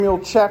Samuel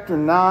chapter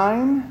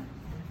 9.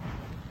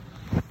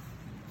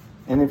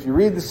 And if you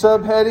read the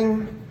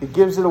subheading, it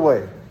gives it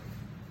away. It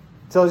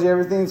tells you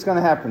everything that's going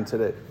to happen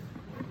today.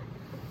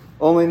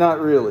 Only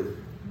not really,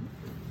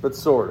 but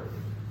sort of.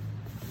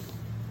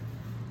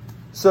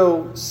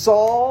 So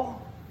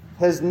Saul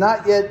has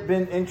not yet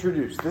been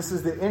introduced. This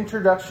is the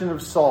introduction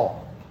of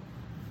Saul.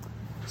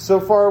 So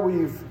far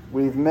we've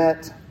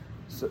met.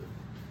 So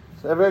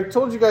have I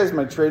told you guys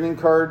my trading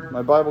card,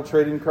 my Bible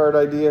trading card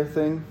idea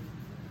thing?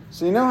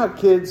 So you know how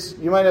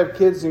you might have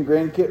kids and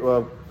grandkids,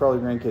 well,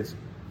 probably grandkids,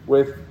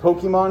 with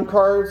Pokemon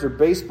cards or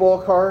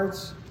baseball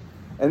cards,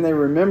 and they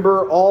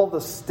remember all the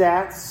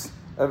stats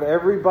of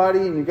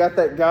everybody, and you got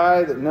that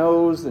guy that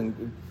knows,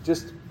 and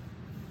just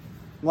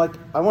like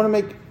I want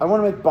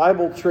to make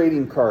Bible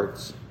trading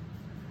cards.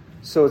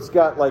 So it's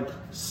got like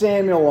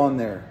Samuel on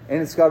there,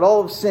 and it's got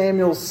all of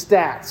Samuel's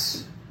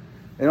stats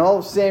and all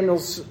of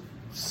Samuel's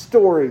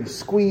story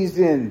squeezed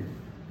in,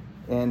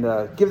 and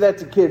give that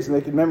to kids, and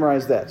they can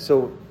memorize that.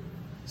 So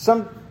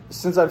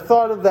since I've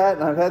thought of that,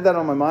 and I've had that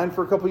on my mind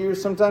for a couple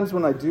years, sometimes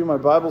when I do my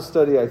Bible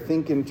study, I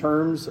think in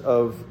terms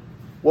of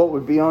what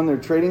would be on their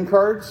trading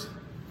cards.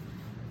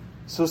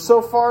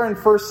 So far in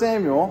 1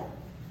 Samuel,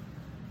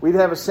 we'd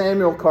have a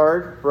Samuel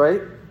card,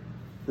 right?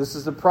 This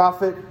is the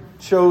prophet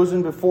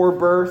chosen before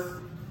birth,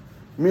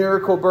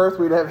 miracle birth.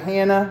 We'd have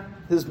Hannah,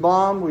 his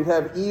mom. We'd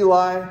have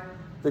Eli,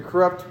 the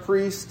corrupt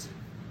priest.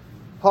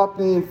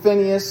 Hophni and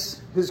Phinehas,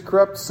 his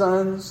corrupt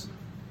sons.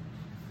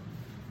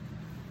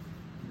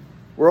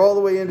 We're all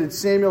the way into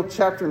Samuel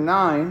chapter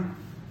 9,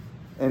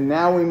 and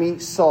now we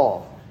meet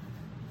Saul.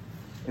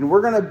 And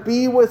we're going to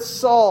be with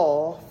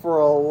Saul for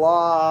a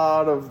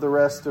lot of the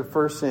rest of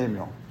 1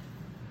 Samuel.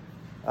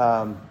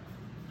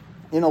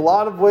 In a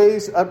lot of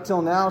ways, up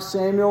till now,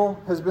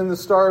 Samuel has been the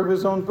star of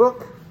his own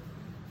book.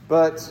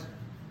 But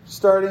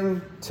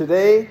starting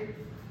today,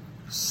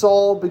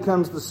 Saul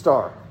becomes the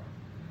star,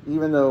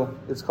 even though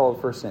it's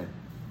called 1 Samuel.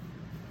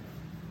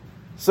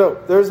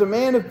 So, there's a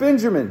man of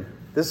Benjamin.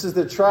 This is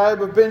the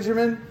tribe of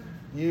Benjamin.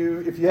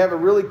 If you have a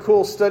really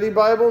cool study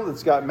Bible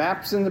that's got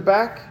maps in the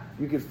back,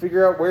 you can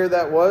figure out where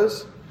that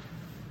was.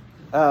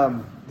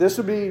 This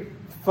would be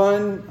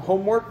fun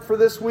homework for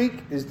this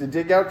week, is to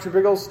dig out your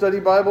big old study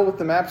Bible with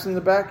the maps in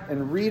the back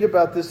and read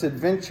about this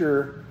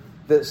adventure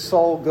that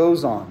Saul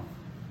goes on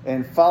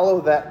and follow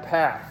that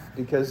path,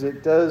 because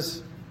it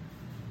does,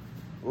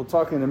 we'll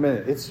talk in a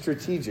minute, it's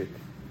strategic.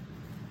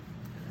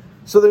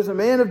 So there's a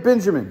man of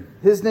Benjamin.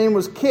 His name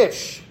was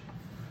Kish,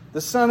 the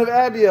son of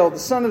Abiel, the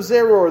son of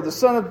Zeror, the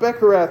son of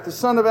Bechorath, the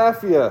son of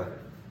Aphiah.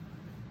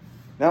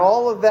 Now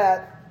all of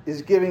that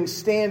is giving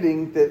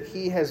standing that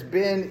he has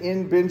been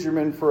in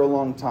Benjamin for a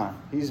long time.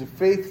 He's a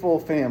faithful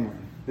family.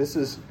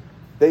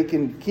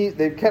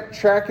 They've kept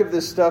track of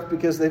this stuff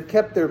because they've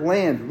kept their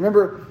land.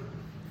 Remember,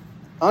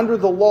 under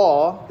the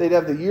law, they'd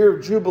have the year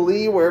of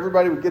Jubilee where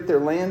everybody would get their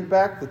land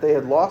back that they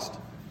had lost.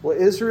 Well,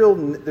 Israel,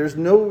 there's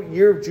no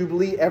year of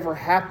Jubilee ever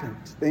happened.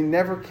 They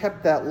never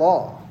kept that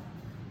law.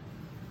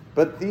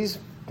 But these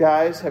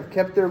guys have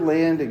kept their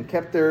land and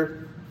kept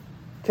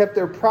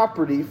their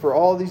property for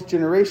all these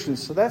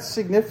generations. So that's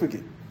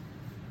significant.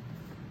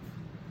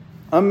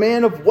 A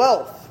man of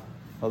wealth.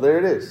 Oh, there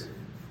it is.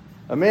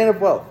 A man of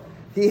wealth.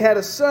 He had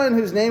a son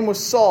whose name was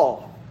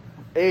Saul,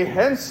 a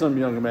handsome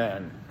young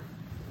man.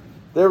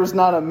 There was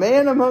not a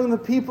man among the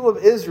people of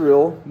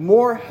Israel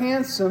more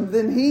handsome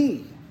than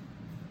he.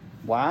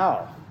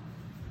 Wow.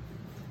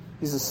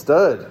 He's a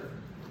stud.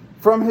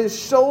 From his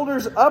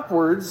shoulders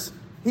upwards,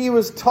 he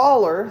was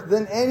taller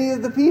than any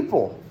of the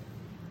people.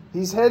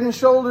 He's head and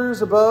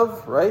shoulders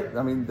above, right?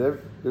 I mean,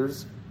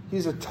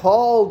 he's a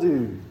tall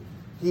dude.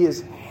 He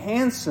is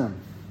handsome.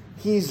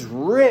 He's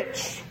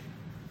rich.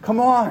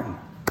 Come on.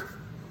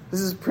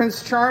 This is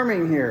Prince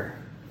Charming here.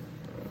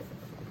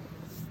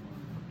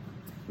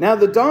 Now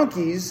the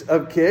donkeys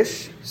of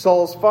Kish,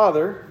 Saul's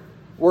father,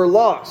 were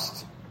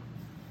lost.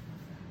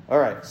 All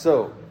right,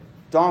 so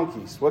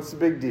donkeys. What's the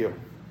big deal?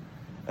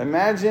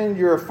 Imagine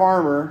you're a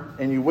farmer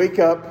and you wake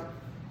up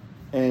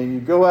and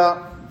you go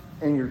out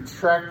and your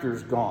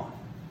tractor's gone.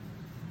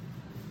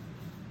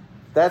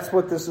 That's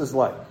what this is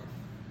like.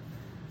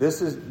 They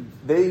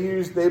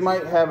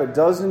might have a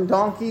dozen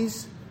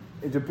donkeys.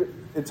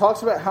 It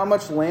talks about how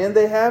much land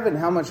they have and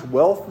how much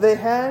wealth they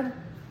had.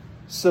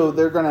 So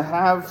they're going to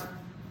have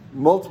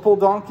multiple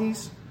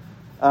donkeys.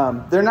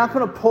 They're not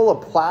going to pull a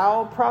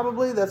plow,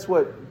 probably. That's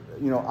what,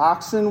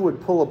 oxen would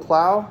pull a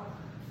plow.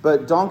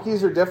 But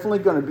donkeys are definitely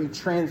going to be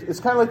it's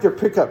kind of like their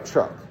pickup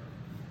truck.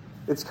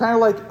 It's kind of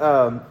like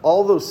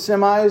all those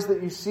semis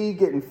that you see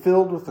getting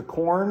filled with the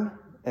corn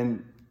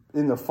and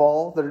in the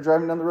fall that are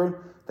driving down the road.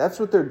 That's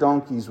what their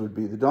donkeys would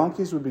be. The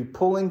donkeys would be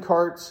pulling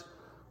carts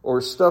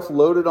or stuff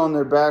loaded on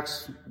their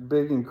backs,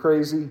 big and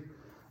crazy,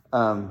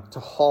 to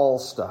haul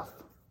stuff.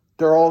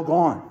 They're all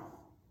gone.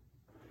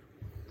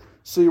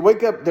 So you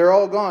wake up, they're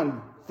all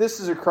gone. This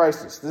is a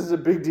crisis. This is a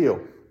big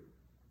deal.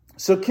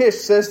 So Kish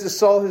says to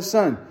Saul, his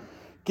son,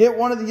 get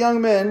one of the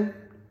young men,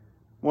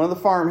 one of the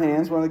farm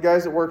hands, one of the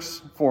guys that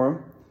works for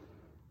him,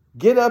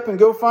 get up and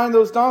go find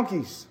those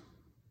donkeys.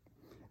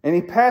 And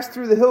he passed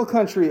through the hill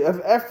country of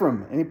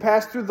Ephraim, and he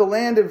passed through the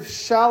land of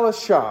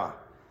Shalishah,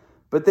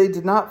 but they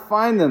did not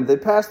find them. They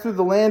passed through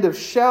the land of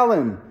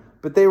Shalim,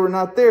 but they were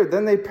not there.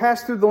 Then they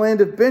passed through the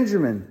land of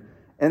Benjamin,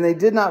 and they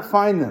did not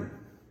find them.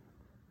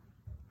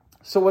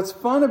 So what's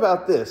fun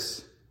about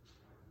this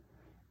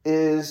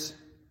is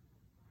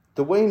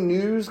the way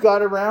news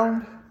got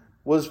around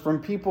was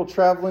from people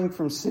traveling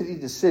from city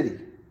to city.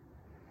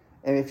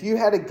 And if you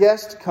had a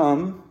guest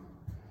come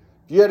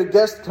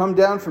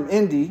down from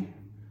Indy,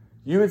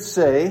 you would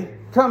say,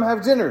 "Come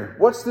have dinner.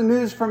 What's the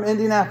news from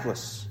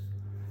Indianapolis?"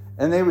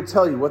 And they would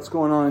tell you what's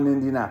going on in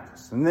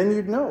Indianapolis. And then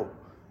you'd know.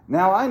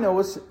 Now I know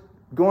what's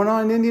going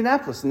on in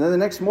Indianapolis. And then the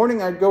next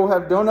morning I'd go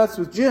have donuts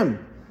with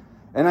Jim.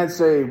 And I'd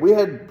say, "We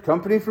had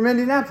company from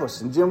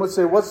Indianapolis." And Jim would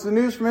say, "What's the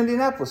news from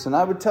Indianapolis?" And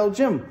I would tell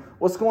Jim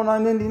what's going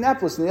on in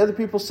Indianapolis. And the other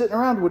people sitting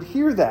around would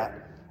hear that.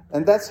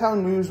 And that's how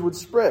news would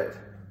spread.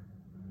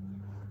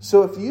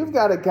 So if you've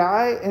got a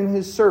guy and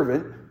his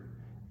servant,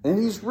 and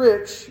he's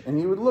rich, and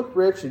he would look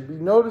rich, it'd be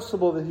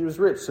noticeable that he was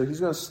rich. So he's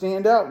going to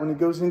stand out when he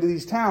goes into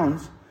these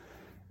towns.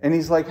 And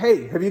he's like,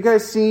 "Hey, have you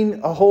guys seen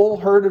a whole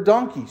herd of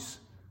donkeys?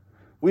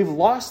 We've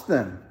lost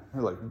them."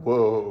 They're like,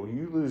 "Whoa,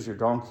 you lose your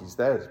donkeys.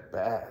 That is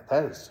bad.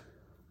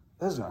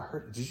 That's not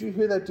hurt. Did you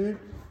hear that dude?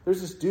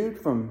 There's this dude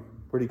from,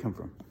 where'd he come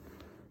from?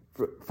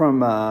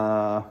 Come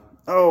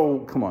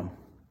on.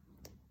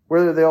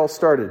 Where they all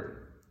started.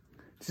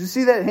 Did you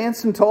see that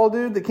handsome tall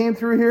dude that came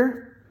through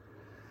here?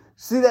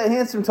 See that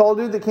handsome tall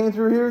dude that came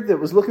through here that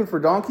was looking for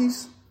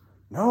donkeys?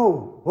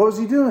 No. What was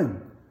he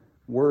doing?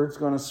 Word's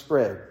going to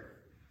spread.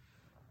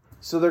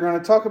 So they're going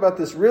to talk about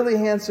this really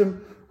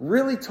handsome,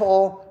 really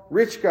tall,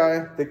 rich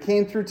guy that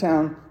came through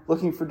town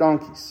looking for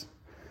donkeys.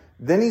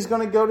 Then he's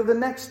going to go to the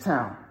next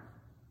town.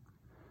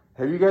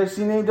 "Have you guys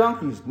seen any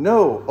donkeys?"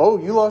 "No." "Oh,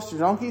 you lost your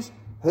donkeys?"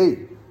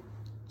 "Hey."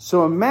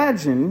 So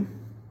imagine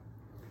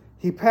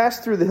he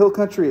passed through the hill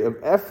country of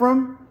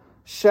Ephraim,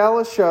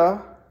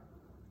 Shalishah,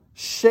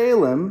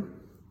 Shalem,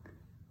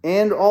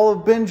 and all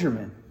of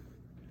Benjamin.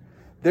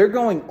 They're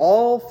going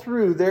all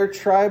through their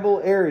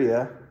tribal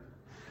area,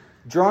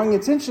 drawing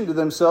attention to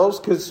themselves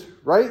because,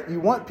 right, you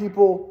want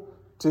people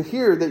to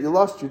hear that you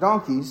lost your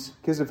donkeys,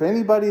 because if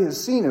anybody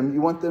has seen them,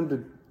 you want them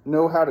to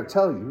know how to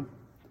tell you.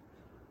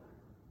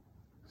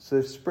 So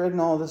they're spreading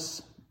all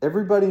this.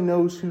 Everybody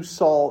knows who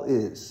Saul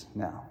is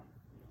now.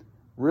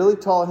 Really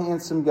tall,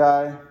 handsome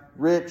guy,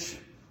 rich,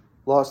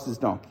 lost his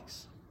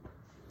donkeys.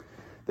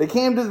 They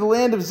came to the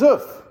land of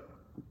Zuph.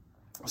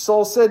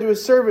 Saul said to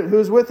his servant who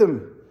was with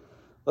him,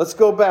 "Let's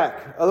go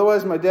back.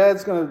 Otherwise my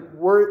dad's going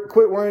to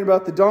quit worrying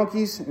about the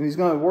donkeys and he's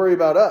going to worry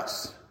about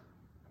us."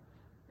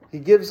 He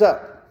gives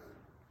up.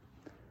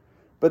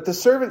 But the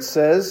servant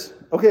says,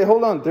 "Okay,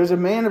 hold on. There's a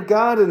man of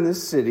God in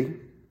this city,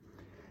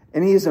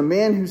 and he is a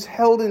man who's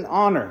held in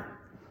honor.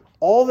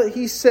 All that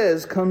he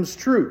says comes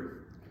true."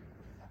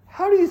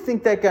 How do you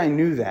think that guy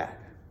knew that?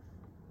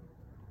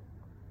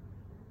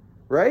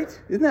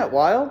 Right? Isn't that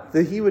wild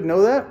that he would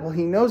know that? Well,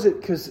 he knows it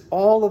because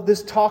all of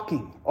this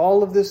talking,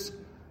 all of this,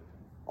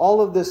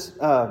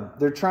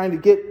 they're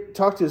trying to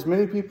talk to as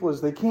many people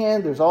as they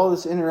can. There's all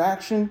this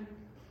interaction.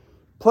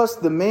 Plus,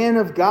 the man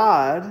of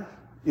God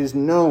is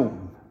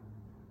known.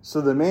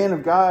 So the man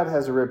of God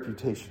has a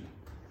reputation.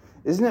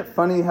 Isn't it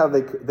funny how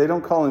they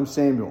don't call him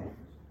Samuel?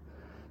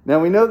 Now,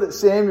 we know that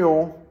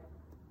Samuel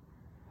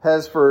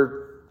has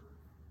for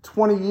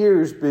 20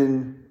 years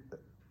been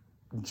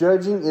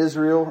judging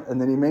Israel, and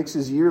then he makes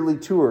his yearly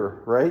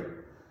tour, right?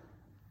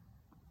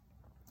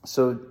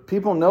 So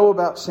people know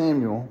about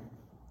Samuel.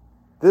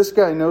 This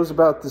guy knows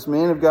about this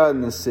man of God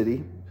in this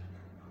city.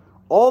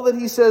 All that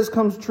he says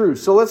comes true.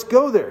 So let's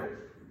go there.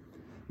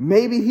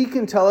 Maybe he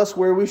can tell us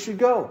where we should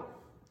go.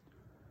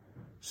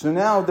 So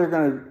now they're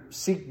going to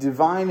seek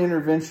divine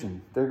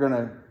intervention. They're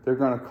going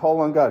to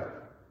call on God.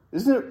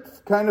 Isn't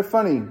it kind of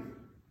funny?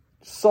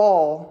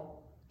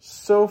 Saul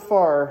so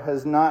far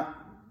has not,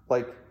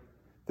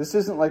 this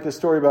isn't like a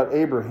story about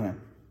Abraham,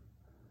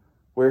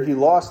 where he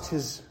lost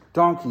his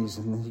donkeys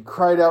and he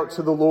cried out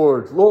to the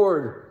Lord,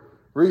 "Lord,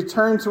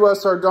 return to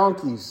us our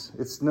donkeys."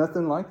 It's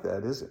nothing like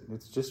that, is it?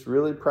 It's just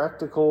really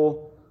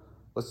practical.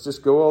 Let's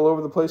just go all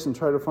over the place and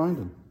try to find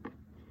him.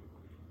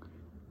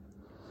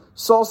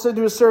 Saul said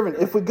to his servant,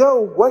 "If we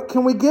go, what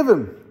can we give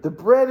him? The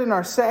bread in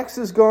our sacks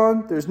is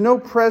gone. There's no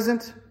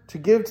present to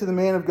give to the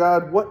man of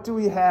God. What do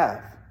we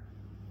have?"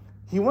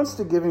 He wants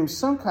to give him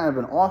some kind of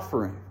an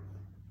offering.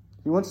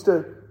 He wants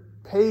to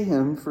pay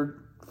him for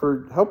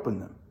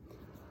helping them.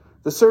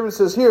 The servant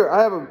says, "Here,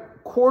 I have a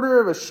quarter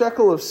of a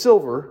shekel of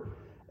silver,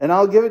 and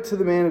I'll give it to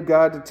the man of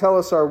God to tell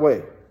us our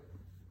way."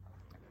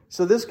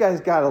 So this guy's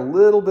got a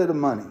little bit of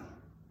money,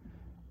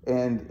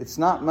 and it's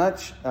not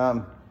much.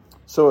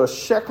 So a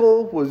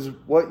shekel was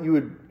what you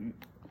would,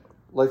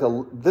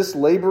 this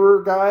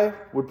laborer guy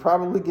would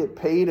probably get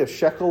paid a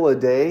shekel a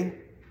day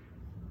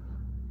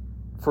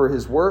for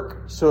his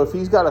work. So if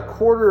he's got a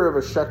quarter of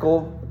a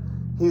shekel,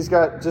 he's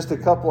got just a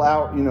couple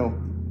out, in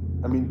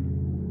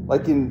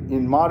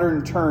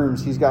modern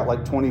terms, he's got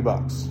like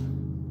 $20.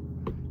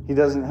 He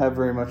doesn't have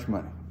very much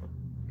money.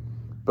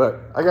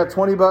 But I got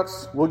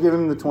 $20. We'll give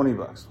him the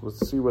 $20.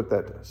 Let's see what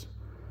that does.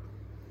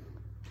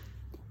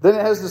 Then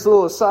it has this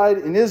little aside.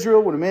 In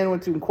Israel, when a man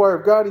went to inquire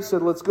of God, he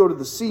said, let's go to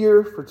the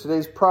seer, for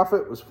today's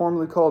prophet was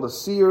formerly called a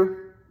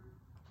seer.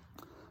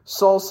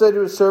 Saul said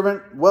to his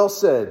servant, well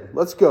said,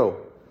 let's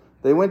go.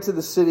 They went to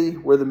the city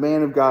where the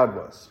man of God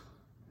was.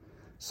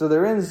 So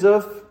they're in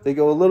Zuph. They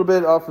go a little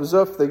bit off of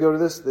Zuph. They go to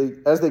this.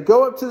 As they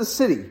go up to the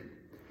city,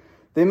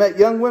 they met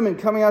young women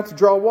coming out to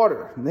draw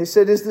water. And they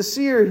said, is the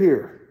seer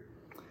here?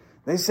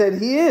 They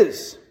said, he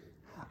is.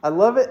 I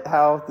love it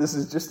how this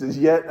is just as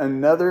yet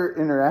another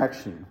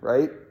interaction,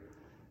 right?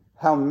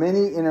 How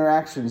many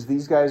interactions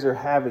these guys are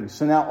having.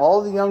 So now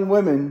all the young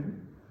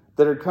women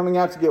that are coming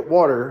out to get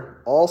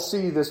water all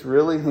see this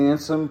really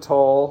handsome,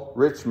 tall,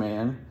 rich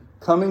man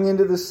coming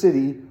into the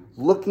city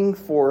looking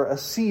for a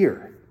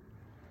seer.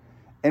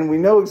 And we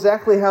know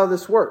exactly how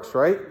this works,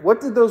 right?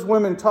 What did those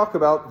women talk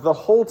about the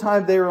whole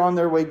time they were on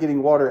their way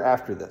getting water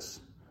after this?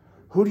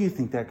 Who do you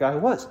think that guy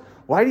was?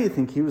 Why do you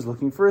think he was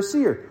looking for a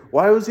seer?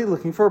 Why was he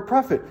looking for a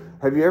prophet?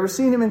 Have you ever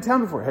seen him in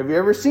town before? Have you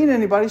ever seen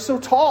anybody so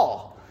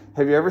tall?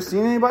 Have you ever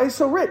seen anybody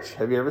so rich?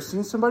 Have you ever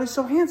seen somebody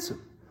so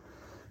handsome?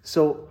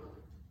 So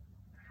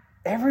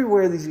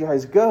everywhere these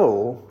guys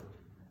go,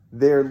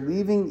 they're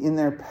leaving in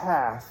their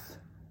path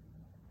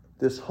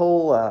this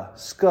whole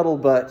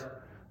scuttlebutt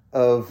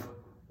of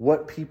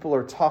what people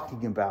are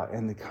talking about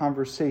and the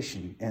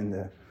conversation and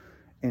the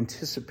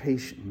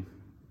anticipation.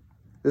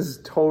 This is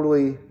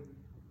totally,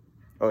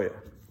 oh yeah,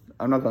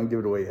 I'm not going to give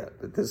it away yet,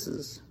 but this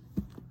is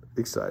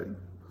exciting.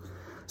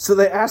 So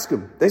they ask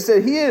him. They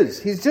said, he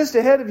is. He's just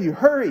ahead of you.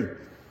 Hurry.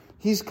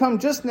 He's come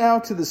just now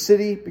to the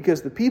city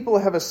because the people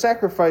have a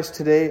sacrifice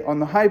today on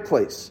the high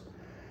place.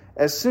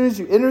 As soon as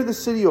you enter the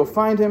city, you'll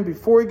find him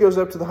before he goes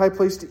up to the high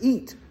place to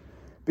eat.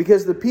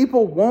 Because the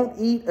people won't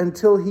eat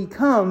until he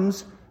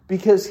comes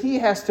because he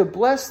has to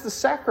bless the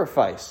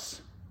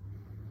sacrifice.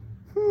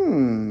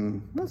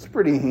 That's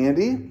pretty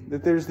handy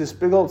that there's this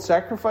big old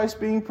sacrifice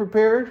being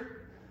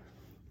prepared.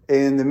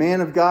 And the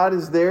man of God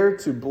is there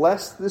to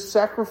bless this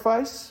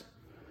sacrifice.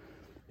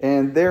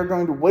 And they're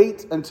going to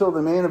wait until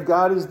the man of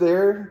God is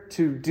there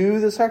to do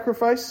the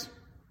sacrifice.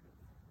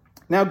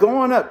 Now go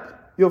on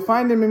up. You'll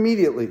find him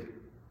immediately.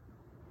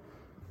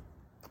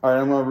 All right,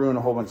 I'm going to ruin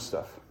a whole bunch of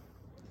stuff.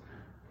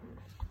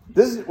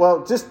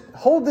 Just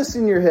hold this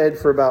in your head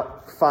for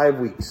about 5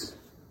 weeks.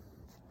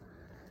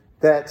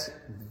 That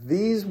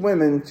these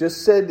women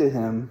just said to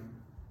him,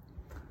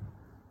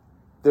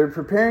 they're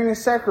preparing a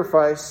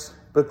sacrifice,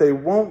 but they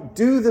won't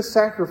do the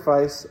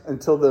sacrifice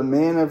until the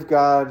man of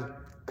God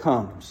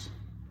comes.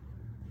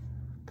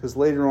 Because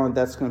later on,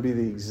 that's going to be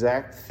the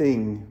exact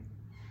thing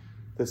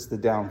that's the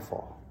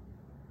downfall.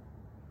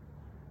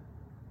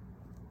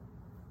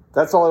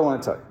 That's all I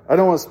want to tell you. I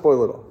don't want to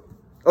spoil it all.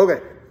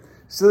 Okay,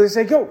 so they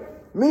say, go,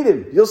 meet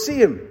him. You'll see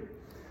him.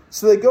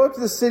 So they go up to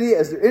the city.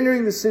 As they're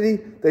entering the city,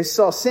 they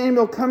saw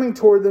Samuel coming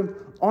toward them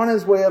on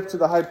his way up to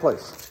the high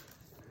place.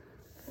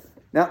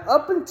 Now,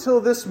 up until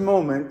this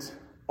moment,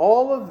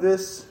 all of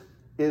this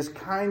is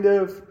kind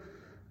of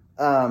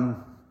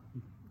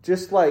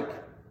just like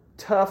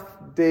tough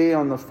day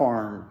on the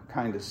farm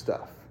kind of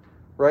stuff,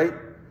 right?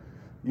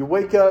 You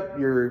wake up,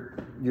 you're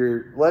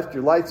left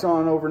your lights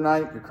on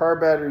overnight, your car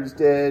battery's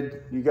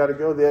dead, you got to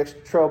go the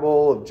extra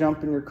trouble of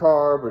jumping your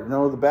car, but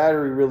no, the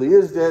battery really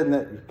is dead and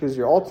that because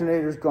your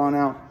alternator's gone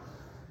out.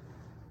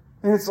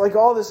 And it's like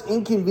all this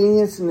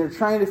inconvenience and they're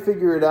trying to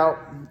figure it out.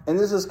 And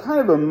this is kind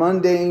of a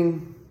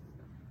mundane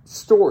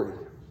story,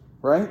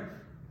 right?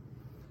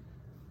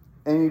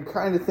 And you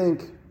kind of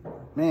think,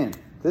 man,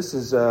 this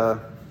is,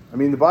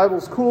 the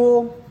Bible's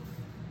cool.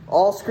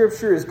 All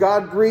scripture is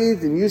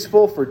God-breathed and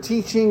useful for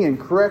teaching and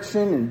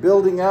correction and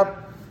building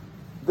up.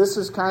 This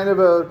is kind of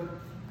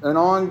an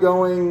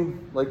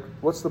ongoing,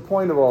 what's the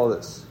point of all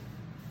this?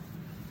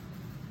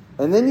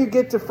 And then you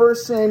get to 1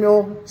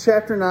 Samuel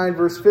chapter 9,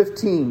 verse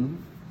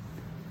 15.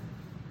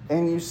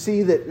 And you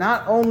see that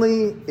not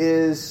only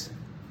is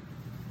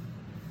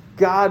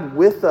God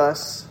with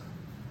us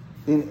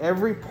in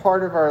every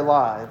part of our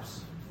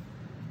lives,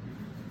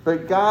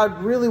 but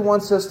God really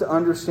wants us to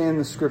understand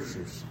the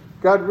scriptures.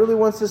 God really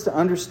wants us to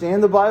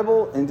understand the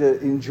Bible and to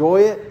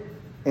enjoy it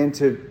and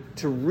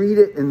to read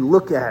it and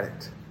look at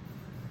it.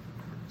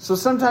 So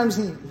sometimes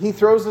he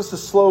throws us a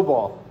slow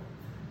ball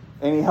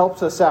and he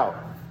helps us out.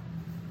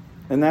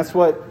 And that's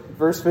what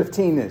verse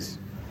 15 is.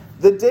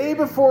 The day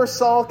before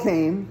Saul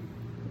came,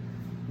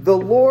 the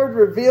Lord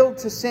revealed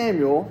to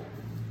Samuel,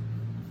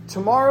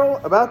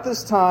 tomorrow about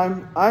this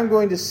time, I'm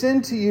going to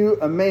send to you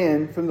a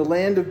man from the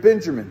land of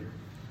Benjamin.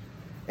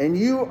 And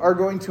you are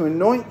going to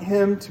anoint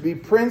him to be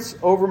prince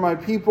over my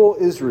people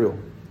Israel.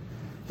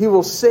 He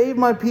will save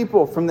my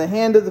people from the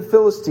hand of the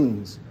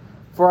Philistines.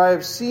 For I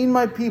have seen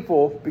my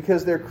people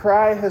because their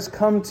cry has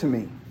come to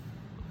me.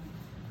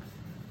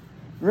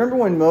 Remember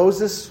when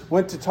Moses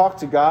went to talk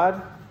to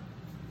God?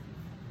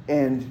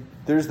 And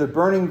there's the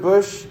burning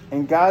bush.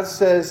 And God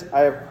says,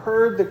 I have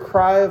heard the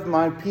cry of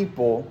my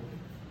people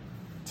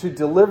to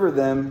deliver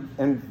them.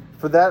 And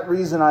for that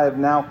reason I have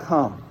now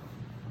come.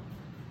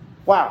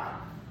 Wow.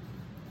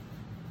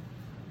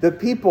 the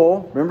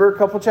people, remember a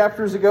couple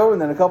chapters ago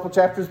and then a couple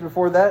chapters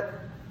before that,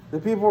 the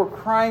people were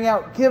crying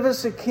out, give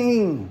us a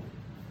king.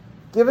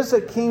 Give us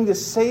a king to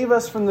save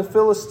us from the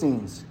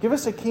Philistines. Give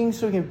us a king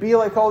so we can be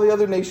like all the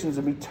other nations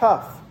and be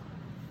tough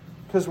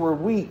because we're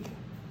weak.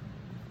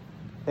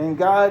 And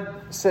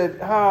God said,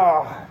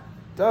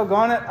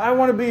 doggone it, I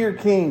want to be your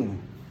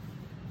king.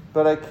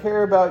 But I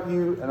care about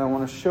you and I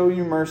want to show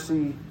you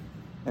mercy,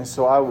 and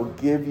so I will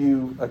give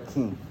you a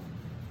king.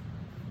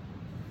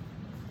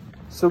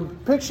 So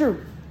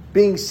picture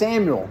being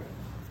Samuel.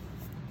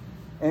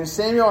 And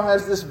Samuel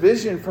has this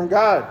vision from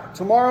God.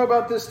 Tomorrow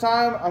about this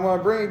time, I'm going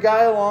to bring a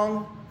guy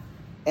along,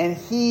 and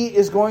he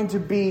is going to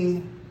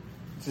be,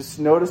 just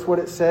notice what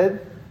it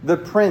said, the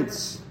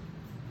prince.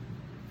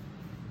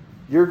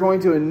 You're going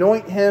to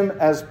anoint him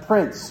as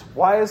prince.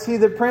 Why is he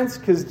the prince?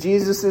 Because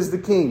Jesus is the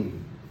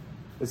king.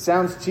 It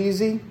sounds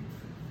cheesy,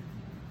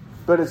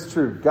 but it's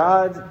true.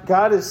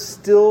 God is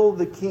still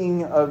the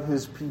king of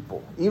his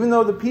people. Even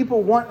though the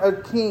people want a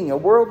king, a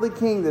worldly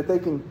king that they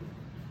can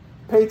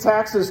pay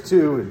taxes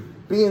to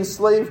and be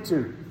enslaved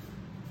to,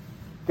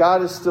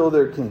 God is still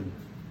their king.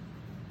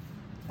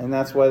 And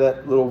that's why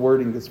that little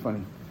wording gets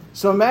funny.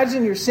 So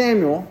imagine you're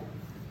Samuel.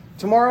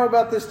 Tomorrow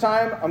about this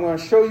time, I'm going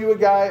to show you a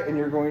guy, and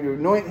you're going to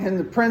anoint him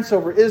the prince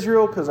over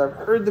Israel because I've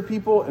heard the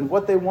people and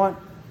what they want,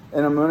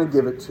 and I'm going to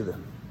give it to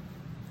them.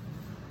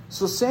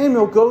 So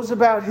Samuel goes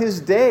about his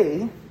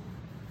day,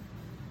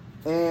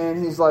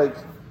 and he's like,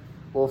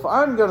 well, if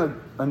I'm going to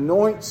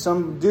anoint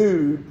some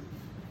dude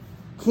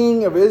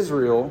king of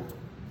Israel,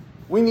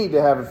 we need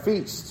to have a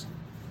feast.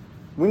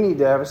 We need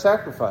to have a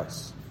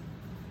sacrifice.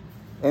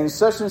 And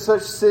such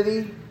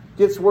city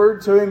gets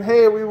word to him,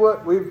 hey,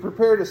 we've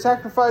prepared a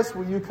sacrifice.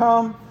 Will you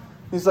come?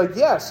 He's like,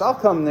 yes, I'll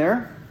come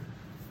there.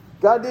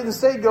 God didn't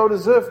say go to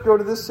Ziph, go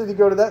to this city,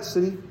 go to that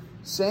city.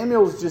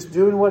 Samuel's just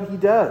doing what he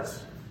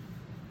does.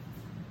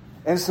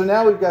 And so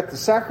now we've got the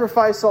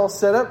sacrifice all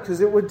set up because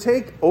it would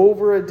take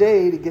over a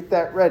day to get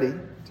that ready,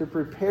 to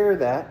prepare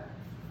that.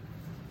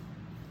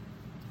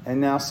 And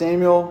now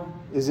Samuel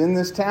is in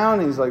this town.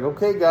 And he's like,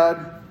 okay,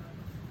 God,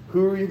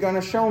 who are you going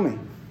to show me?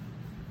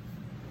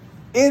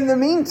 In the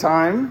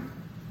meantime,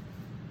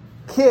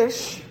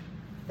 Kish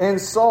and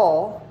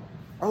Saul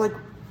are like,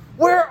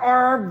 where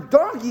are our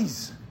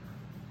donkeys?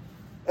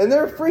 And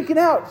they're freaking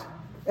out.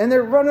 And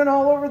they're running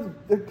all over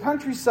the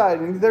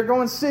countryside. And they're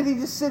going city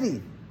to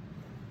city.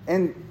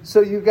 And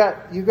so you've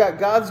got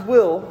God's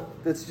will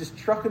that's just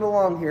trucking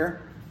along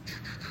here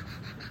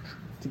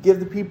to give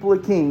the people a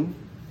king.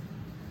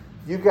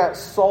 You've got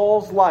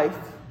Saul's life.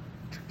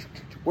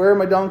 Where are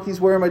my donkeys?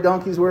 Where are my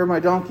donkeys? Where are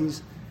my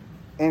donkeys?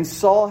 And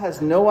Saul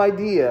has no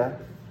idea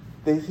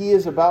that he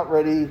is about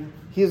ready.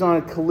 He is on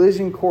a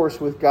collision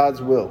course with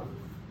God's will.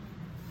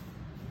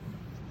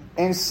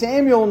 And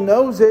Samuel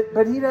knows it,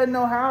 but he doesn't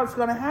know how it's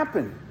going to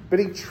happen. But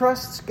he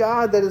trusts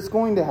God that it's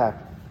going to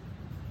happen.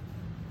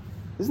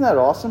 Isn't that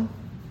awesome?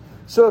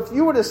 So if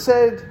you would have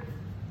said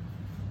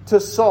to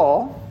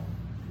Saul,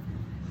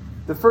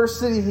 the first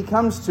city he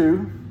comes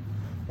to,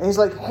 and he's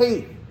like,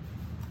 hey,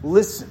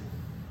 listen,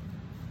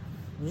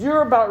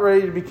 you're about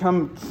ready to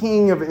become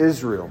king of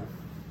Israel.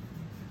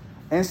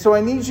 And so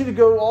I need you to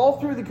go all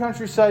through the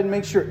countryside and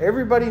make sure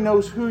everybody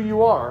knows who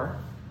you are.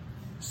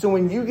 So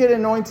when you get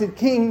anointed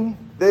king,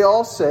 they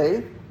all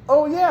say,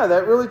 oh yeah,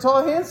 that really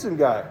tall, handsome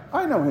guy.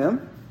 I know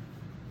him.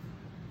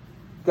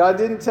 God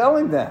didn't tell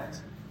him that.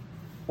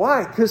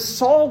 Why? Because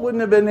Saul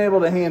wouldn't have been able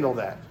to handle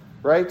that,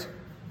 right?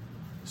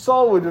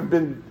 Saul would have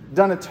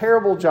done a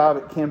terrible job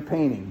at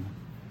campaigning.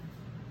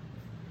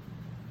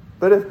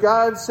 But if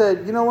God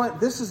said, you know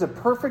what, this is a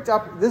perfect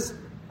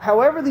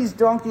however these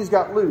donkeys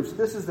got loose,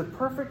 this is the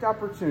perfect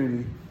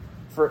opportunity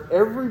for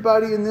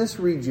everybody in this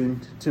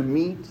region to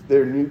meet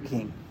their new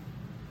king.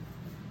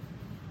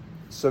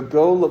 So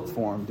go look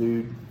for him,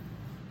 dude.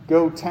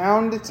 Go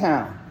town to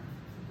town.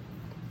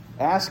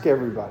 Ask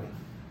everybody.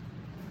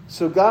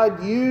 So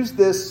God used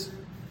this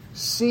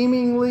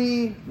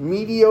seemingly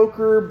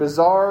mediocre,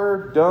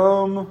 bizarre,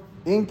 dumb,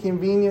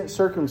 inconvenient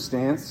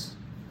circumstance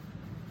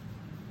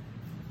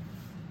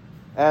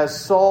as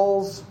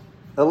Saul's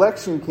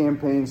election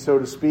campaign, so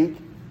to speak.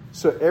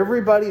 So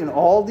everybody in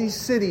all these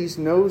cities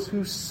knows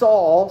who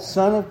Saul,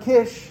 son of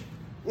Kish,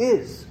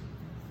 is.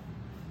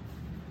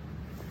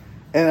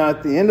 And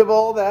at the end of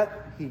all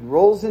that, he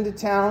rolls into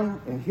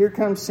town, and here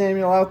comes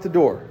Samuel out the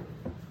door.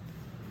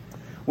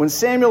 When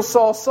Samuel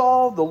saw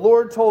Saul, the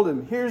Lord told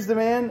him, here's the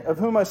man of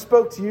whom I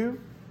spoke to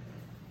you.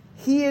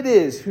 He it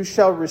is who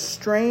shall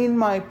restrain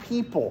my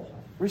people.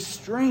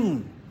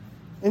 Restrain.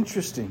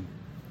 Interesting.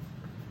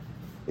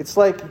 It's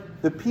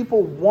like the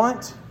people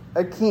want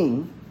a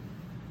king.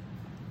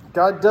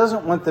 God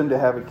doesn't want them to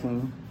have a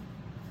king.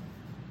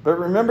 But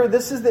remember,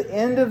 this is the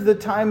end of the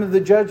time of the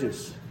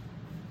judges.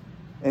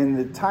 And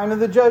the time of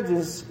the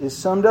judges is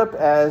summed up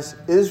as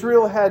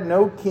Israel had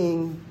no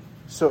king,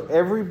 so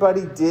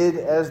everybody did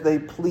as they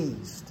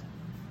pleased.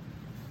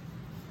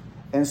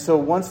 And so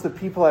once the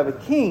people have a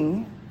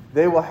king,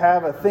 they will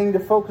have a thing to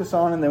focus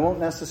on, and they won't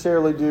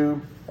necessarily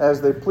do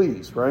as they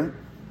please, right?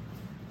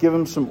 Give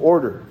them some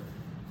order.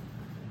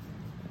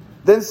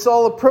 Then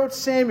Saul approached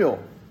Samuel.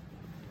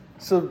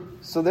 So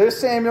there's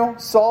Samuel.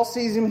 Saul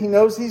sees him. He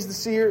knows he's the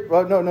seer.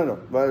 Well,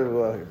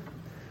 no.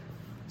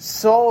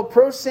 Saul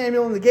approached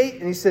Samuel in the gate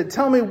and he said,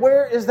 "Tell me,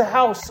 where is the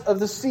house of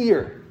the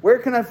seer? Where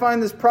can I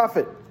find this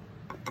prophet?"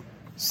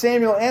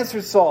 Samuel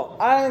answered Saul,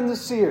 "I am the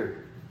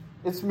seer.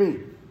 It's me.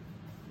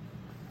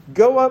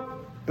 Go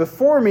up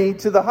before me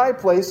to the high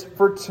place,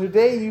 for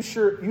today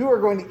you are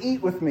going to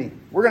eat with me.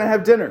 We're going to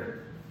have dinner.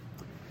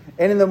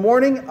 And in the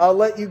morning I'll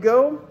let you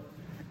go,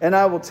 and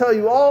I will tell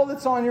you all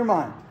that's on your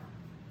mind."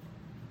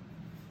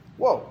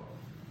 Whoa.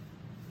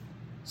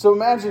 So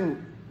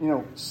imagine,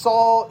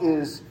 Saul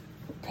is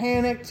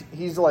panicked.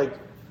 He's like,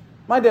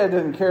 my dad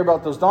doesn't care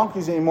about those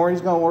donkeys anymore.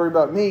 He's going to worry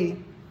about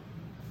me.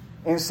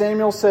 And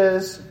Samuel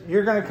says,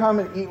 "You're going to come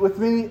and eat with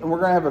me, and we're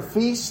going to have a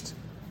feast,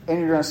 and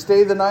you're going to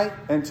stay the night,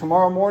 and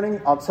tomorrow morning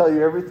I'll tell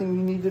you everything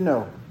you need to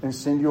know and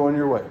send you on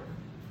your way."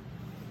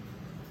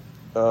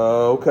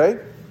 Okay.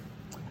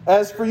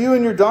 "As for you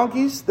and your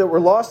donkeys that were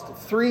lost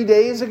 3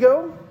 days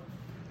ago,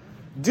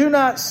 do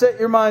not set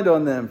your mind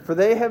on them, for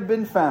they have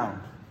been found."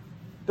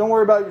 Don't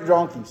worry about your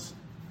donkeys.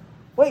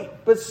 Wait,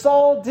 but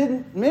Saul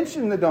didn't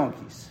mention the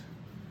donkeys.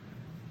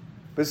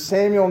 But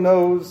Samuel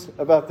knows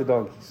about the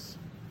donkeys.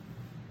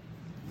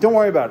 Don't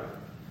worry about it.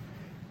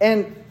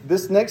 And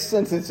this next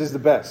sentence is the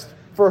best.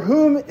 "For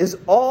whom is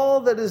all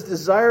that is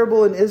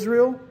desirable in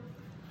Israel?"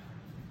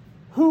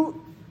 Who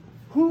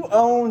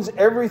owns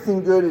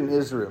everything good in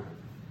Israel?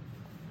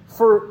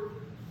 For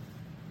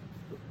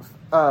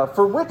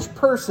which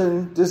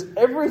person does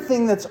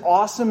everything that's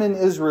awesome in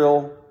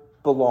Israel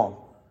belong?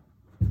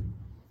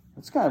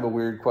 That's kind of a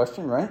weird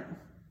question, right?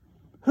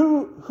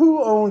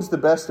 Who owns the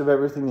best of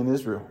everything in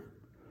Israel?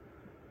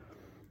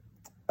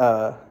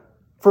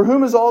 "For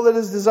whom is all that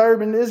is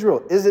desirable in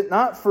Israel? Is it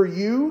not for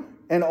you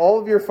and all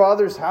of your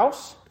father's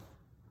house?"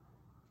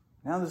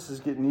 Now this is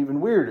getting even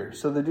weirder.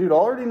 So the dude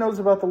already knows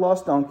about the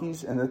lost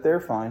donkeys and that they're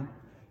fine.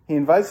 He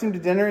invites him to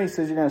dinner. He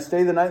says, "You're going to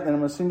stay the night, and then I'm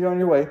going to send you on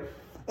your way.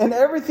 And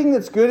everything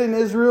that's good in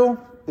Israel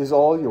is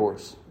all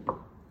yours."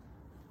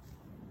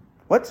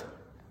 What?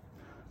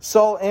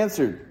 Saul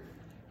answered,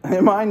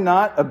 "Am I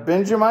not a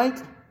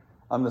Benjamite?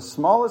 I'm the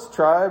smallest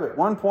tribe. At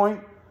one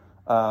point,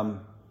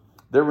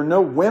 there were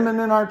no women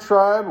in our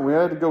tribe, and we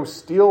had to go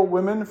steal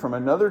women from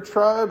another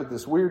tribe at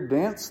this weird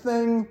dance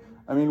thing.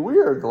 I mean, we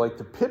are like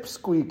the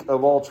pipsqueak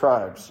of all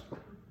tribes."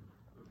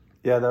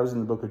 Yeah, that was in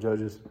the book of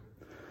Judges.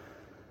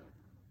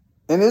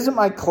 "And isn't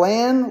my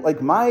clan,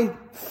 like my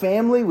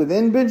family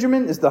within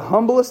Benjamin, is the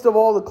humblest of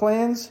all the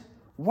clans?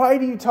 Why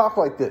do you talk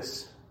like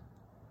this?"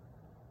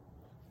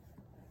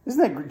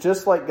 Isn't that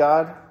just like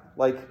God?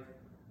 Like,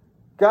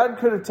 God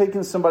could have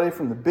taken somebody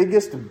from the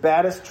biggest and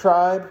baddest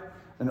tribe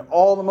and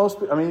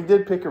he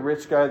did pick a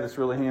rich guy that's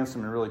really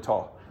handsome and really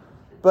tall.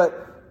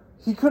 But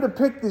he could have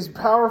picked these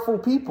powerful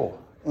people.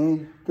 And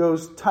he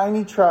goes,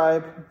 tiny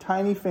tribe,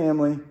 tiny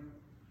family,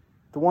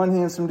 the one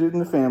handsome dude in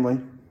the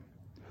family.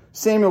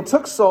 Samuel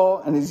took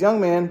Saul, and his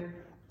young man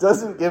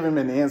doesn't give him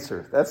an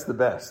answer. That's the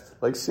best.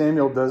 Like,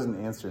 Samuel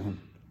doesn't answer him.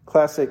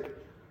 Classic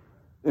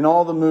in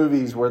all the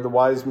movies where the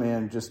wise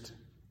man just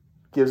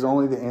gives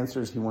only the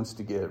answers he wants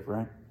to give,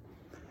 right?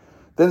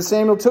 "Then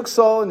Samuel took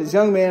Saul and his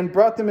young man,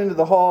 brought them into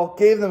the hall,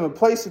 gave them a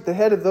place at the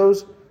head of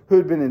those who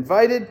had been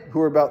invited, who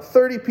were about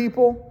 30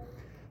 people.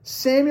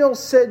 Samuel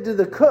said to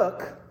the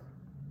cook,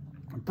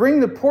 'Bring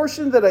the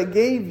portion that I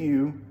gave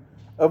you,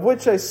 of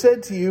which I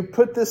said to you,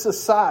 put this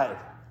aside.'"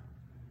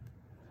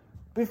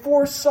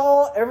 Before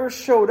Saul ever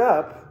showed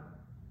up,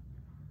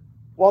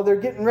 while they're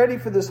getting ready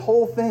for this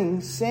whole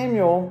thing,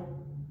 Samuel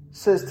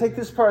says, "Take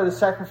this part of the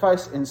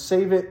sacrifice and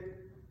save it.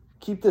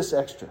 Keep this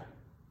extra.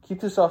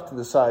 Keep this off to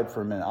the side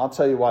for a minute. I'll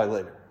tell you why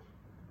later."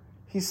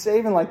 He's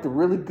saving like the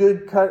really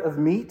good cut of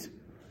meat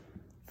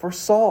for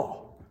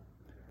Saul.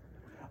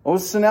 Oh,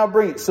 so now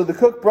bring it. So the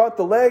cook brought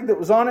the leg that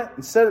was on it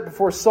and set it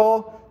before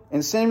Saul.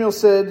 And Samuel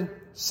said,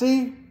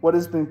 "See, what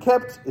has been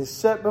kept is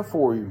set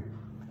before you.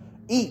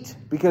 Eat,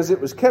 because it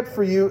was kept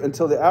for you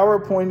until the hour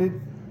appointed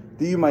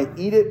that you might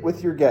eat it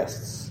with your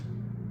guests."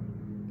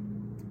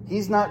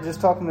 He's not just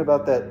talking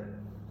about that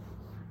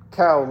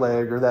cow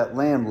leg or that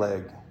lamb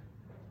leg.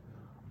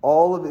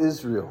 All of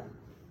Israel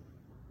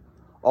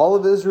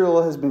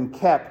has been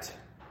kept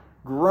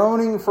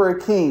groaning for a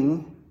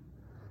king,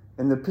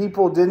 and the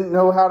people didn't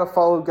know how to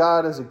follow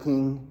God as a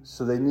king,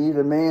 so they need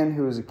a man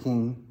who is a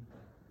king,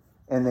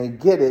 and they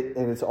get it,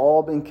 and it's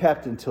all been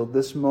kept until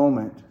this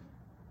moment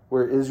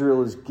where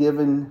Israel is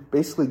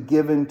basically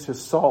given to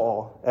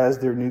Saul as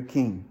their new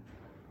king.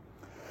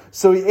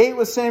 So he ate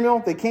with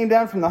Samuel. They came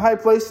down from the high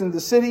place into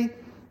the city.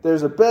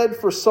 There's a bed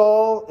for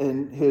Saul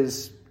and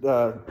his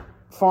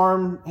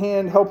farm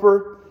hand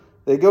helper.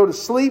 They go to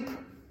sleep,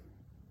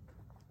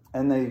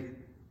 and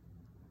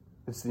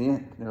it's the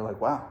end. They're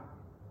like, wow,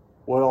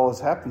 what all has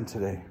happened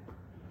today?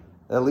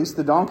 At least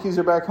the donkeys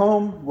are back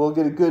home. We'll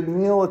get a good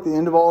meal at the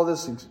end of all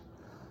this.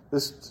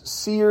 This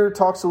seer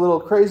talks a little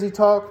crazy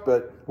talk,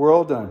 but we're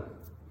all done.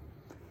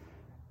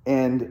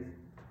 And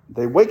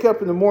they wake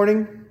up in the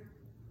morning.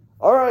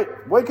 All right,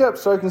 wake up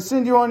so I can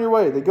send you on your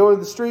way. They go to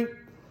the street,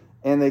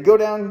 and they go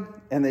down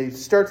and they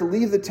start to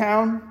leave the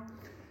town.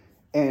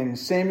 And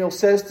Samuel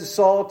says to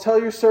Saul, tell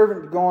your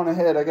servant to go on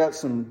ahead. I got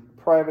some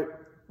private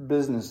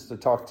business to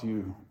talk to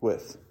you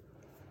with.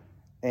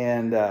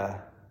 And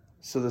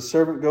so the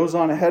servant goes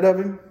on ahead of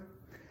him.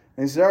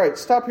 And he says, all right,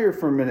 stop here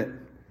for a minute.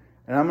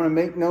 And I'm going to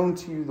make known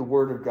to you the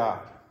word of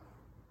God.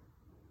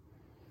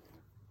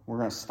 We're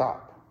going to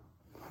stop.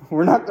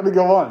 We're not going to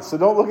go on. So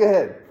don't look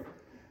ahead.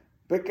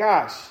 But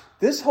gosh,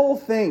 this whole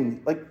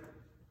thing, like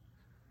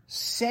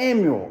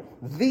Samuel,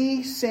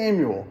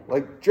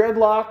 like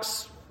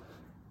dreadlocks,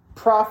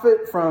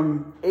 prophet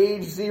from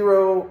age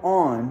 0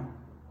 on,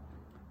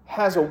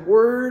 has a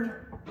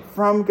word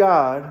from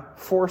God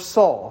for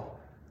Saul.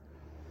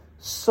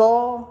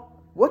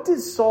 What did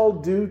Saul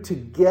do to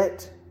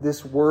get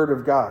this word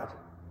of God?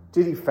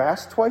 Did he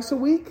fast twice a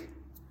week?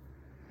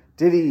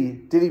 Did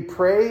he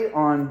pray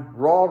on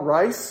raw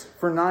rice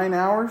for 9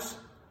 hours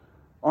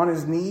on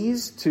his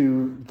knees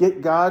to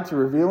get God to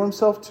reveal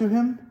himself to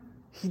him?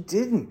 He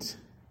didn't.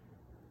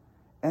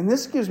 And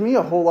this gives me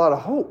a whole lot of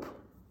hope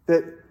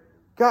that,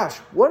 gosh,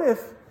 what if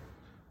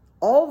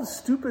all the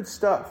stupid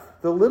stuff,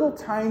 the little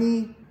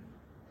tiny,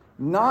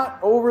 not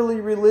overly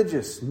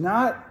religious,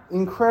 not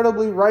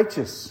incredibly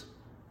righteous,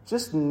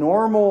 just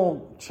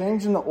normal,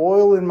 changing the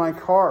oil in my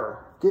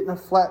car, getting a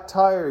flat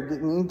tire,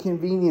 getting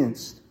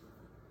inconvenienced,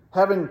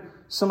 having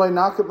somebody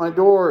knock at my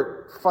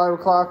door at 5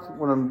 o'clock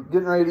when I'm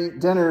getting ready to eat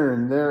dinner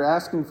and they're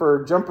asking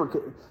for a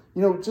jumper.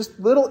 Just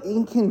little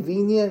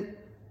inconvenient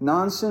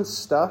nonsense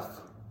stuff.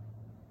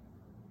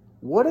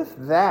 What if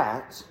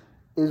that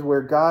is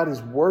where God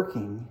is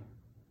working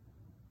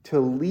to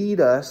lead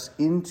us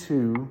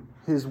into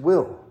his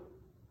will?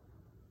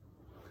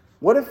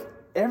 What if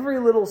every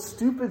little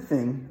stupid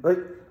thing, like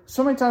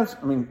so many times,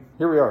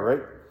 here we are,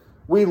 right?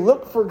 We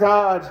look for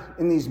God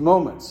in these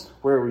moments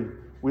where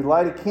we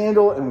light a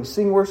candle and we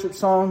sing worship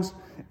songs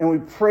and we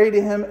pray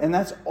to him, and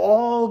that's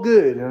all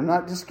good. And I'm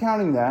not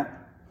discounting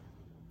that.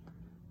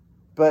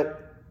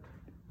 But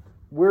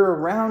we're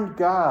around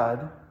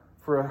God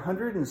for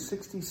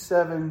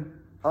 167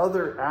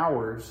 other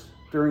hours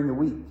during the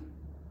week.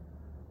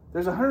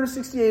 There's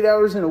 168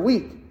 hours in a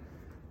week.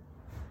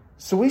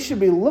 So we should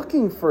be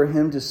looking for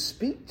him to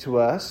speak to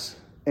us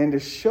and to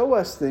show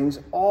us things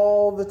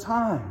all the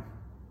time.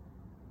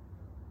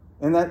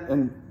 And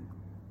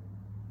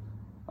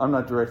I'm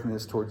not directing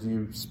this towards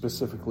you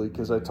specifically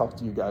because I talk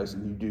to you guys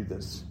and you do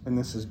this. And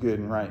this is good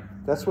and right.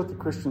 That's what the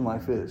Christian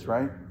life is,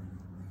 right?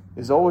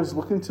 Is always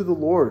looking to the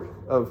Lord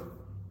of,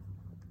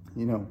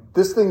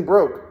 this thing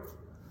broke.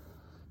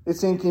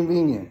 It's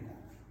inconvenient.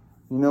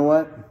 You know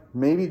what?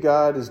 Maybe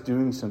God is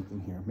doing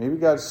something here. Maybe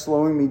God's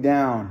slowing me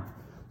down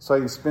so I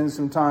can spend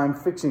some time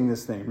fixing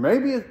this thing.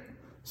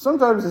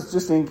 Sometimes it's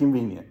just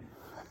inconvenient.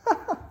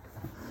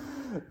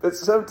 But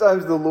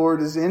sometimes the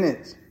Lord is in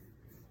it.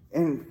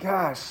 And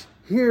gosh,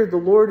 here the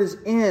Lord is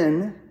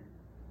in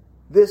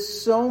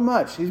this so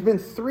much. He's been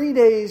 3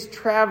 days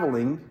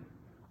traveling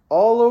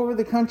all over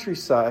the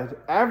countryside,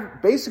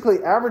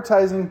 basically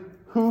advertising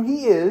who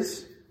he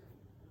is.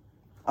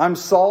 I'm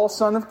Saul,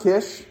 son of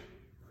Kish.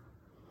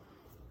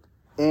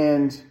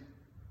 And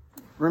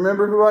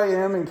remember who I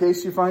am in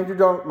case you find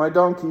my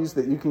donkeys,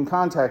 that you can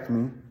contact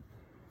me.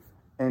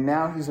 And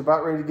now he's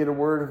about ready to get a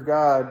word of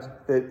God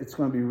that it's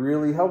going to be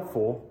really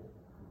helpful,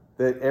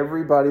 that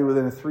everybody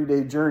within a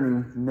 3-day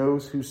journey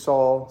knows who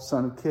Saul,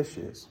 son of Kish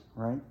is,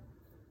 right?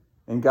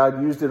 And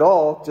God used it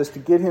all just to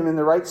get him in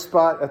the right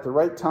spot at the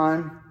right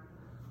time.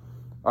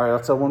 All right, I'll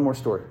tell one more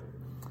story.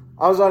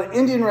 I was on an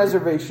Indian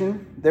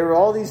reservation. There were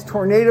all these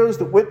tornadoes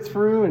that whipped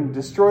through and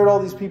destroyed all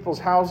these people's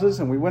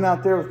houses. And we went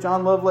out there with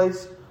John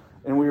Lovelace,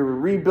 and we were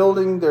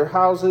rebuilding their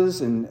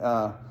houses and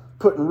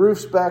putting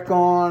roofs back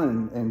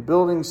on and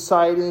building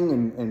siding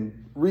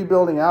and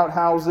rebuilding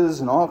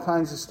outhouses and all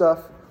kinds of stuff.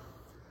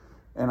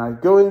 And I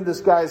go into this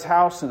guy's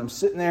house and I'm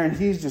sitting there and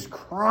he's just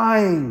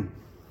crying.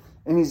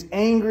 And he's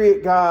angry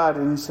at God.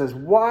 And he says,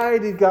 why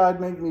did God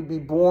make me be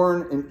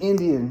born an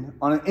Indian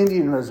on an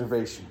Indian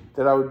reservation?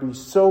 That I would be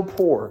so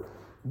poor.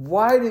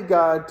 Why did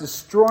God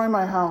destroy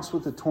my house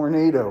with a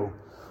tornado?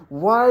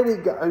 Why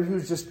did God... He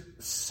was just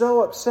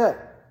so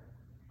upset.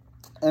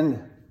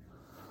 And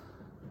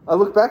I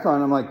look back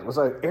on it, I'm like, was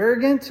I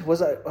arrogant?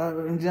 I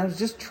was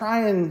just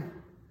trying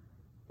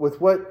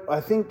with what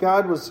I think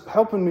God was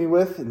helping me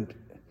with. And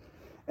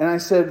I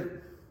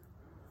said,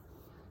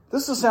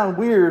 this will sound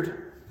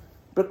weird,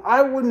 but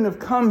I wouldn't have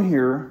come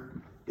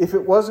here if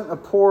it wasn't a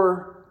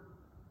poor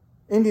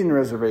Indian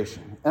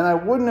reservation. And I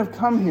wouldn't have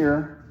come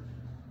here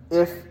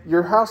if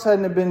your house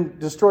hadn't have been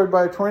destroyed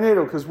by a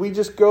tornado, because we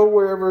just go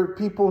wherever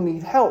people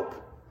need help.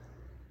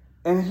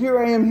 And here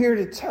I am here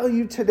to tell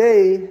you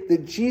today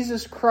that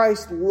Jesus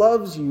Christ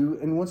loves you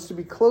and wants to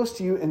be close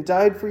to you and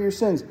died for your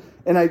sins.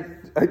 And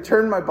I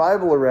turned my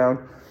Bible around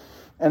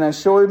and I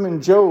show him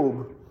in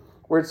Job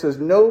where it says,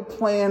 no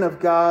plan of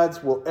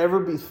God's will ever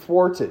be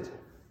thwarted.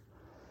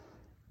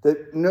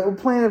 That no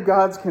plan of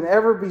God's can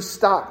ever be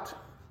stopped.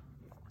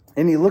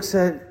 And he looks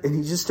at it and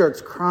he just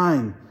starts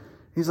crying.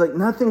 He's like,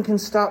 nothing can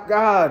stop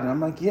God. And I'm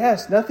like,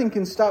 yes, nothing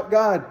can stop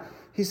God.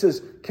 He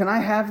says, can I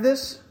have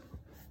this?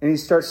 And he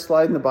starts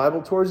sliding the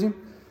Bible towards him.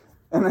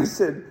 And I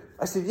said,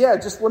 yeah,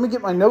 just let me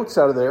get my notes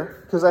out of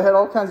there, because I had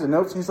all kinds of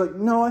notes. And he's like,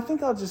 no, I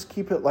think I'll just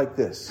keep it like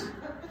this.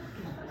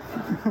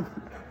 I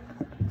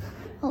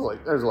was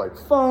like, there's like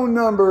phone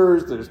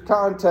numbers, there's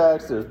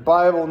contacts, there's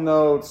Bible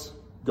notes,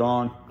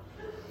 gone.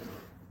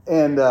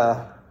 And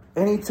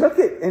he took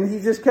it, and he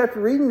just kept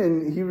reading,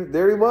 and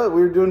there he was.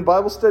 We were doing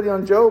Bible study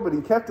on Job,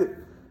 and he kept it.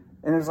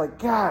 And it was like,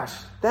 gosh,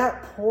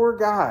 that poor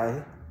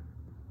guy,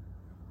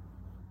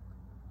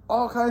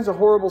 all kinds of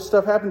horrible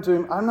stuff happened to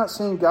him. I'm not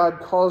saying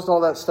God caused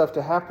all that stuff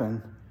to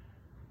happen.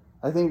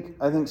 I think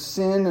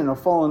sin and a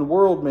fallen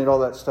world made all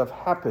that stuff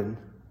happen.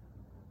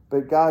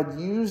 But God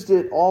used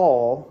it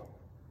all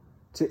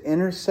to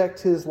intersect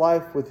his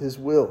life with his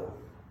will.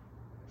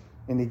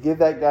 And to give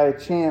that guy a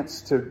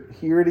chance to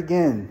hear it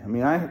again. I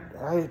mean, I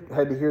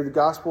had to hear the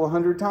gospel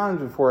 100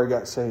 times before I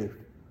got saved.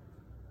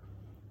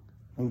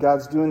 And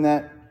God's doing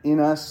that in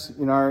us,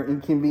 in our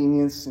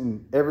inconvenience,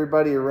 and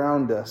everybody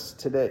around us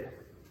today.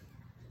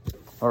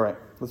 All right,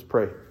 let's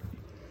pray.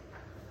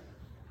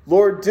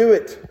 Lord, do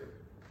it.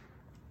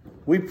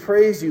 We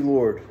praise you,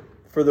 Lord,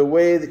 for the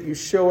way that you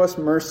show us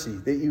mercy,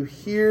 that you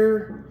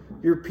hear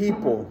your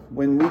people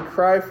when we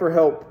cry for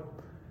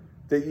help,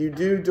 that you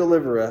do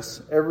deliver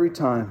us every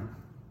time.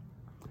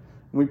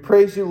 And we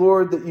praise you,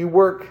 Lord, that you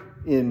work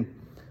in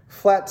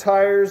flat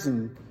tires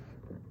and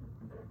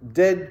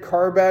dead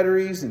car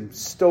batteries and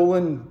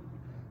stolen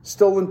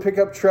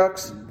pickup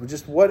trucks,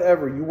 just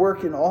whatever. You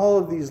work in all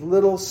of these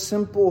little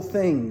simple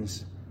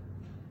things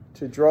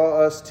to draw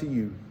us to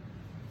you.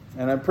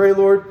 And I pray,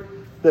 Lord,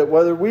 that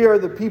whether we are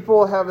the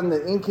people having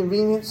the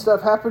inconvenient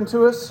stuff happen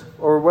to us,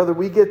 or whether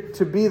we get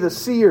to be the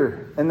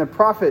seer and the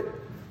prophet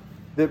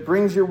that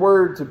brings your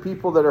word to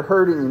people that are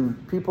hurting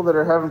and people that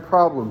are having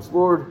problems,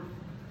 Lord,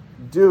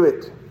 do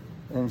it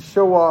and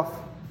show off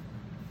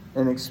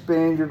and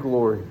expand your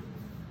glory.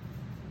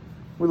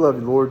 We love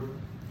you, Lord.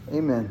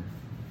 Amen.